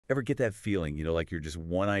Ever get that feeling, like you're just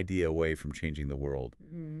one idea away from changing the world?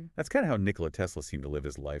 That's kind of how Nikola Tesla seemed to live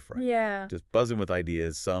his life, right? Yeah. Just buzzing with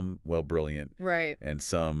ideas, some, well, brilliant. Right. And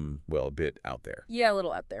some, well, a bit out there. Yeah, a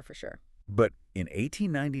little out there for sure. But in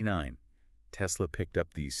 1899, Tesla picked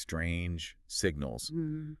up these strange signals,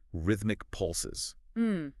 rhythmic pulses,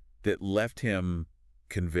 that left him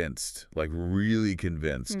convinced, like really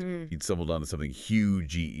convinced, he'd stumbled onto something huge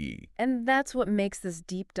GE. And that's what makes this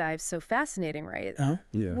deep dive so fascinating, right?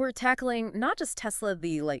 Yeah. We're tackling not just Tesla,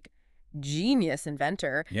 the genius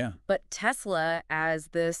inventor, but Tesla as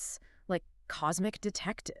this cosmic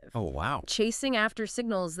detective. Oh, wow. Chasing after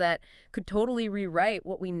signals that could totally rewrite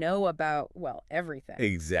what we know about, well, everything.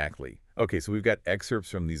 Exactly. Okay, so we've got excerpts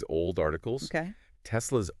from these old articles. Okay.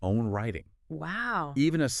 Tesla's own writing. Wow.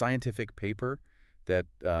 Even a scientific paper that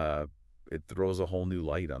it throws a whole new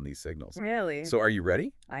light on these signals. Really? So are you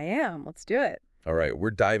ready? I am. Let's do it. All right, we're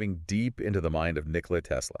diving deep into the mind of Nikola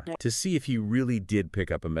Tesla to see if he really did pick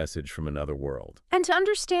up a message from another world. And to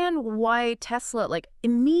understand why Tesla,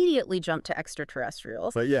 immediately jumped to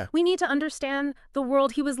extraterrestrials, But yeah. we need to understand the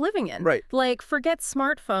world he was living in. Right. Forget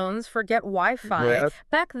smartphones, forget Wi-Fi. Right.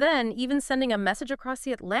 Back then, even sending a message across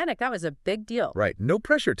the Atlantic, that was a big deal. Right. No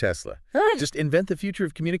pressure, Tesla. Just invent the future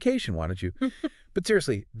of communication, why don't you? But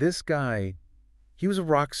seriously, this guy, he was a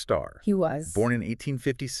rock star. He was. Born in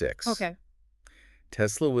 1856. Okay.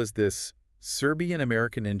 Tesla was this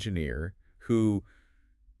Serbian-American engineer who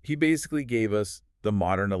he basically gave us the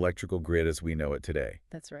modern electrical grid as we know it today.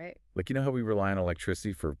 That's right. You know how we rely on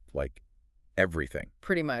electricity for, everything?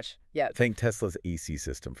 Pretty much, yeah. Thank Tesla's AC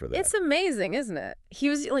system for that. It's amazing, isn't it? He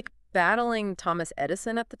was, battling Thomas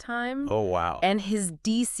Edison at the time. Oh, wow. And his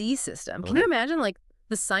DC system. Can you imagine,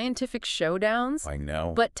 the scientific showdowns? I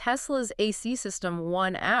know. But Tesla's AC system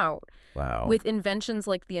won out. Wow. With inventions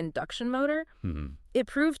like the induction motor. It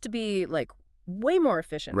proved to be, way more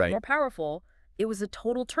efficient, more powerful. It was a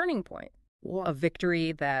total turning point. A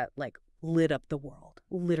victory that, lit up the world,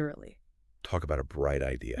 literally. Talk about a bright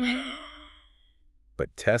idea.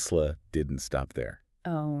 But Tesla didn't stop there.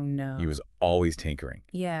 Oh, no. He was always tinkering.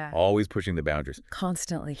 Yeah. Always pushing the boundaries.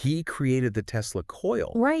 Constantly. He created the Tesla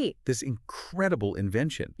coil. Right. This incredible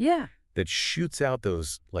invention. Yeah. That shoots out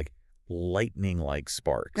those, lightning-like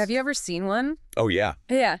sparks. Have you ever seen one? Oh, yeah.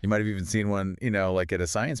 Yeah. You might have even seen one, at a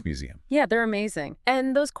science museum. Yeah, they're amazing.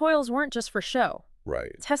 And those coils weren't just for show.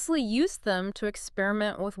 Right. Tesla used them to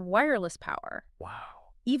experiment with wireless power. Wow.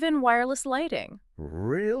 Even wireless lighting.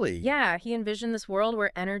 Really? Yeah, he envisioned this world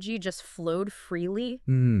where energy just flowed freely,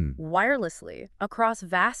 wirelessly, across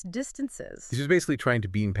vast distances. He's just basically trying to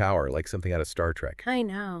beam power like something out of Star Trek. I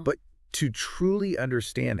know. But to truly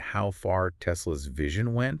understand how far Tesla's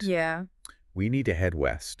vision went, we need to head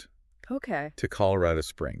west. Okay. To Colorado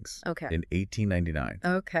Springs. Okay. In 1899.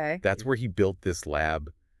 Okay. That's where he built this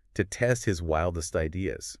lab to test his wildest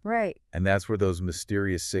ideas. Right. And that's where those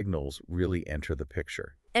mysterious signals really enter the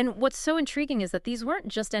picture. And what's so intriguing is that these weren't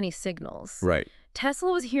just any signals. Right.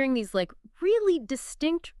 Tesla was hearing these really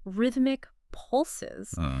distinct rhythmic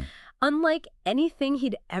pulses, unlike anything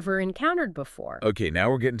he'd ever encountered before. Okay, now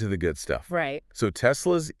we're getting to the good stuff. Right. So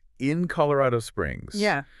Tesla's in Colorado Springs.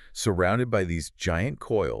 Yeah. Surrounded by these giant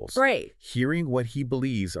coils. Right. Hearing what he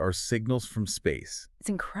believes are signals from space. It's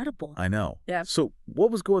incredible. I know. Yeah. So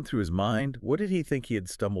what was going through his mind? What did he think he had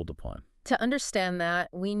stumbled upon? To understand that,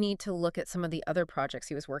 we need to look at some of the other projects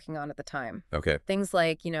he was working on at the time. Okay. Things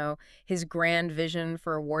like, his grand vision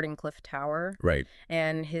for Wardenclyffe Tower. Right.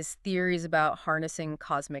 And his theories about harnessing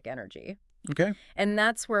cosmic energy. Okay. And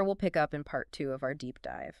that's where we'll pick up in part 2 of our deep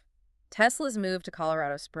dive. Tesla's move to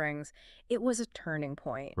Colorado Springs, it was a turning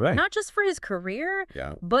point. Right. Not just for his career,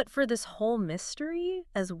 but for this whole mystery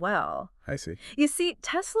as well. I see. You see,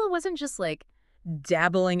 Tesla wasn't just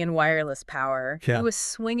dabbling in wireless power. Yeah. He was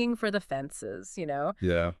swinging for the fences,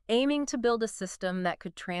 Yeah. aiming to build a system that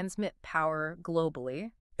could transmit power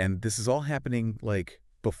globally. And this is all happening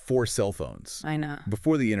before cell phones. I know.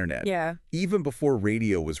 Before the internet. Yeah. Even before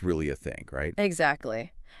radio was really a thing, right?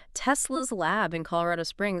 Exactly. Tesla's lab in Colorado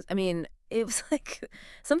Springs, it was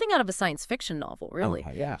something out of a science fiction novel, really.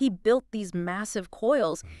 Oh, yeah. He built these massive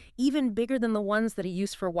coils, even bigger than the ones that he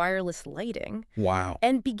used for wireless lighting. Wow.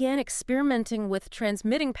 And began experimenting with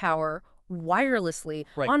transmitting power wirelessly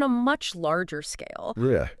on a much larger scale.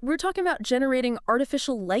 Yeah. We're talking about generating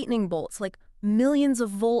artificial lightning bolts, millions of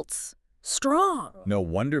volts strong. No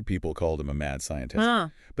wonder people called him a mad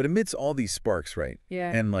scientist. But amidst all these sparks, right?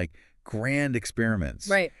 Yeah. And grand experiments.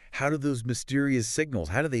 Right. How do those mysterious signals,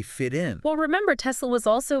 how do they fit in? Well, remember, Tesla was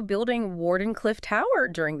also building Wardenclyffe Tower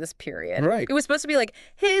during this period. Right. It was supposed to be like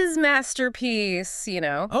his masterpiece,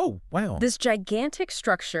 Oh, wow. This gigantic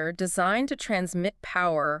structure designed to transmit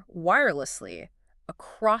power wirelessly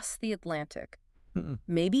across the Atlantic,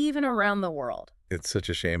 maybe even around the world. It's such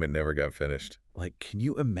a shame it never got finished. Like, can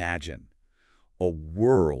you imagine a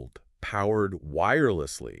world powered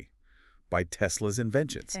wirelessly by Tesla's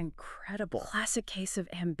inventions? It's incredible. Classic case of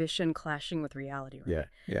ambition clashing with reality, right?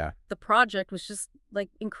 Yeah. The project was just,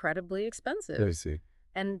 incredibly expensive. I see.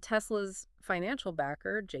 And Tesla's financial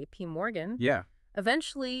backer, J.P. Morgan,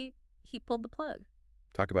 eventually he pulled the plug.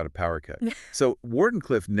 Talk about a power cut. So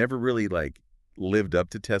Wardenclyffe never really, lived up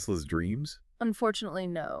to Tesla's dreams? Unfortunately,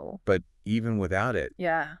 no. But even without it,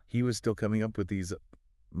 Yeah. he was still coming up with these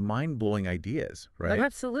mind-blowing ideas, right? Oh,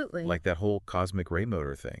 absolutely. Like that whole cosmic ray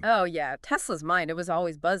motor thing. Oh, yeah. Tesla's mind, it was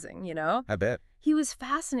always buzzing, I bet. He was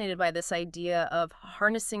fascinated by this idea of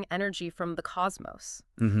harnessing energy from the cosmos.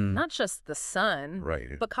 Mm-hmm. Not just the sun,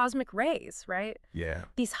 Right. but cosmic rays, right? Yeah.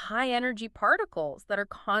 These high-energy particles that are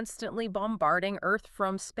constantly bombarding Earth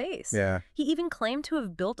from space. Yeah. He even claimed to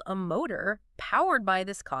have built a motor powered by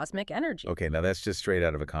this cosmic energy. Okay, now that's just straight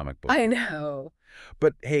out of a comic book. I know.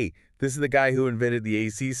 But hey, this is the guy who invented the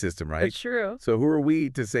AC system, right? True. So who are we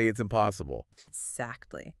to say it's impossible?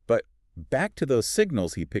 Exactly. But back to those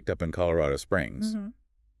signals he picked up in Colorado Springs. Mm-hmm.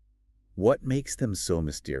 What makes them so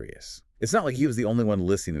mysterious? It's not like he was the only one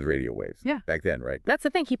listening to the radio waves back then, right? That's the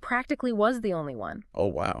thing. He practically was the only one. Oh,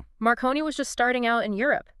 wow. Marconi was just starting out in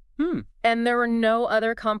Europe. And there were no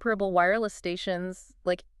other comparable wireless stations,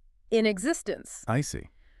 in existence. I see.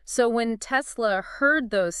 So when Tesla heard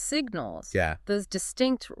those signals, those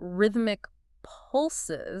distinct rhythmic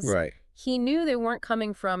pulses, Right. he knew they weren't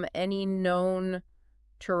coming from any known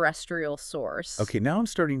terrestrial source. Okay, now I'm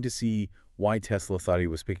starting to see why Tesla thought he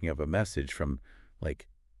was picking up a message from,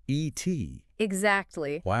 E.T.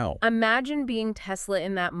 Exactly. Wow. Imagine being Tesla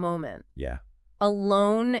in that moment. Yeah.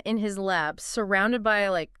 Alone in his lab, surrounded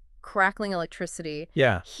by, crackling electricity.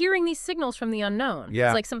 Yeah. Hearing these signals from the unknown. Yeah.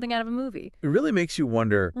 It's like something out of a movie. It really makes you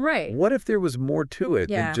wonder, Right. what if there was more to it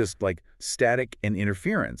Yeah. than just, static and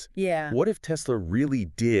interference? Yeah. What if Tesla really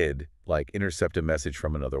did, intercept a message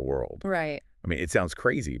from another world? Right. I mean, it sounds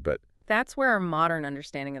crazy, but... That's where our modern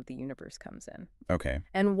understanding of the universe comes in. Okay.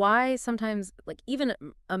 And why sometimes, even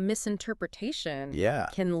a misinterpretation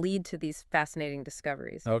can lead to these fascinating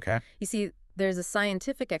discoveries. Okay. You see, there's a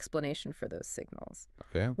scientific explanation for those signals.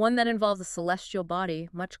 Okay. One that involves a celestial body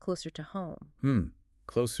much closer to home.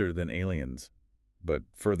 Closer than aliens, but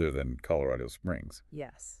further than Colorado Springs.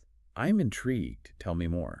 Yes. I'm intrigued. Tell me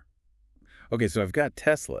more. Okay, so I've got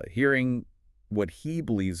Tesla hearing what he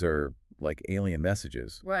believes are, alien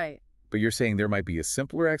messages. Right. But you're saying there might be a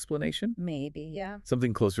simpler explanation? Maybe, yeah.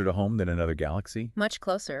 Something closer to home than another galaxy? Much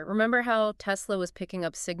closer. Remember how Tesla was picking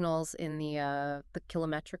up signals in the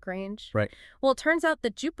kilometric range? Right. Well, it turns out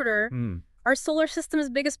that Jupiter, our solar system's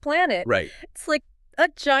biggest planet, Right. it's like a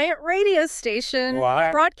giant radio station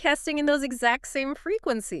What? broadcasting in those exact same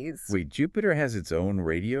frequencies. Wait, Jupiter has its own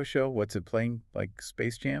radio show? What's it playing,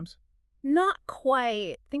 Space Jams? Not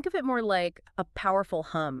quite. Think of it more like a powerful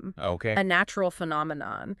hum. Okay. A natural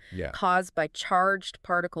phenomenon caused by charged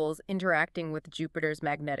particles interacting with Jupiter's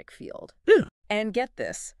magnetic field. And get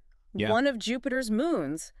this, one of Jupiter's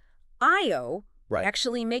moons, Io,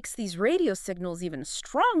 actually makes these radio signals even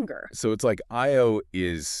stronger. So it's like Io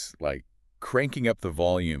is, cranking up the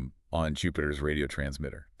volume on Jupiter's radio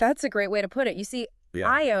transmitter. That's a great way to put it. You see,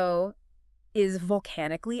 Io is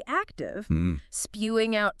volcanically active,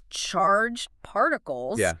 spewing out charged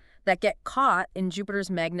particles that get caught in Jupiter's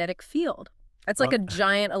magnetic field. That's like a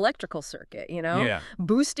giant electrical circuit,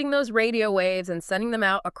 boosting those radio waves and sending them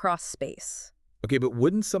out across space. Okay, but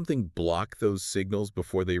wouldn't something block those signals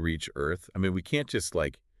before they reach Earth? I mean, we can't just,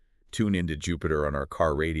 tune into Jupiter on our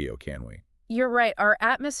car radio, can we? You're right. Our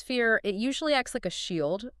atmosphere, it usually acts like a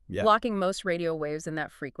shield, blocking most radio waves in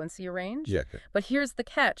that frequency range. Yeah. But here's the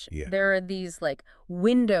catch. There are these,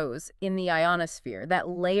 windows in the ionosphere, that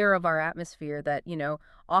layer of our atmosphere that,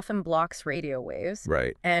 often blocks radio waves.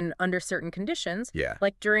 Right. And under certain conditions,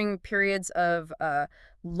 like during periods of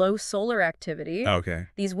low solar activity,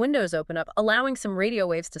 these windows open up, allowing some radio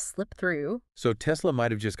waves to slip through. So Tesla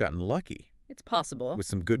might have just gotten lucky. It's possible. With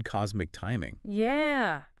some good cosmic timing.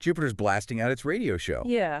 Yeah. Jupiter's blasting out its radio show.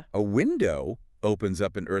 Yeah. A window opens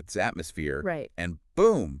up in Earth's atmosphere. Right. And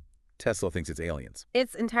boom, Tesla thinks it's aliens.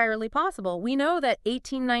 It's entirely possible. We know that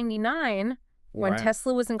 1899, when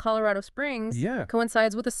Tesla was in Colorado Springs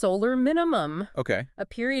coincides with a solar minimum. Okay. A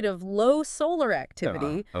period of low solar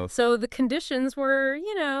activity. So the conditions were,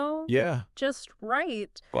 just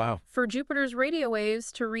right for Jupiter's radio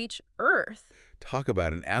waves to reach Earth. Talk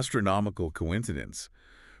about an astronomical coincidence.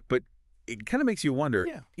 But it kind of makes you wonder,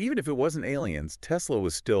 even if it wasn't aliens, Tesla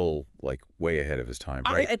was still, like, way ahead of his time,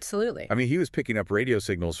 right? Absolutely. I mean, he was picking up radio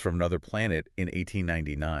signals from another planet in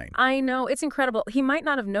 1899. I know. It's incredible. He might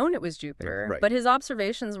not have known it was Jupiter, but his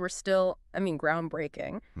observations were still,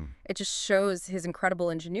 groundbreaking. It just shows his incredible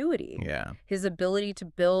ingenuity. Yeah. His ability to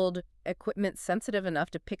build equipment sensitive enough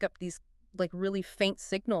to pick up these, like, really faint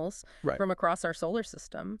signals from across our solar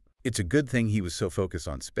system. It's a good thing he was so focused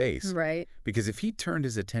on space. Right. Because if he turned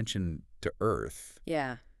his attention to Earth,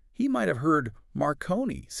 he might have heard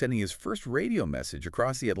Marconi sending his first radio message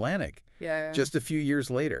across the Atlantic just a few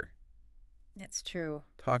years later. It's true.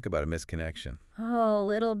 Talk about a misconnection. Oh, a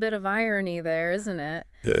little bit of irony there, isn't it?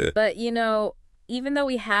 But, even though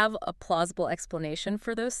we have a plausible explanation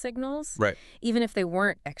for those signals, even if they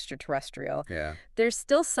weren't extraterrestrial, there's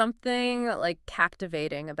still something, like,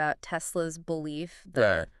 captivating about Tesla's belief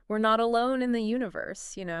that we're not alone in the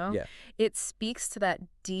universe, It speaks to that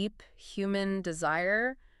deep human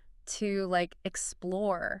desire to, like,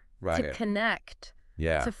 explore, to connect,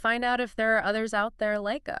 to find out if there are others out there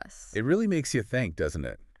like us. It really makes you think, doesn't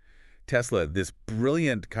it? Tesla, this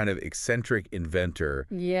brilliant kind of eccentric inventor,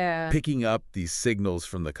 picking up these signals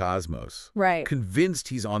from the cosmos, convinced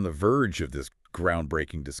he's on the verge of this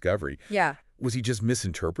groundbreaking discovery. Was he just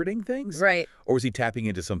misinterpreting things? Or was he tapping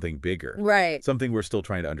into something bigger? Something we're still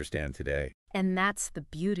trying to understand today. And that's the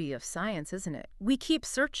beauty of science, isn't it? We keep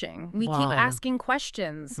searching. We keep asking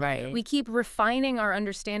questions. We keep refining our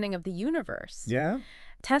understanding of the universe.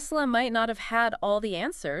 Tesla might not have had all the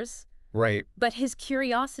answers. But his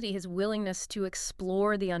curiosity, his willingness to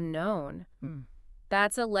explore the unknown,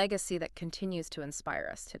 that's a legacy that continues to inspire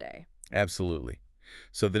us today. Absolutely.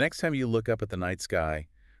 So the next time you look up at the night sky,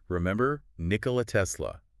 remember Nikola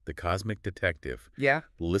Tesla, the cosmic detective,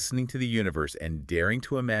 listening to the universe and daring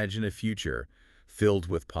to imagine a future filled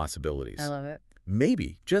with possibilities. I love it.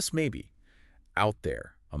 Maybe, just maybe, out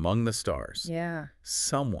there among the stars,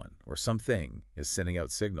 someone or something is sending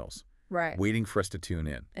out signals. Waiting for us to tune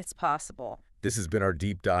in. It's possible. This has been our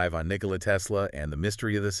deep dive on Nikola Tesla and the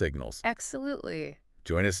mystery of the signals. Absolutely.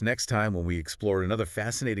 Join us next time when we explore another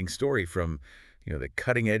fascinating story from, the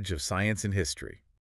cutting edge of science and history.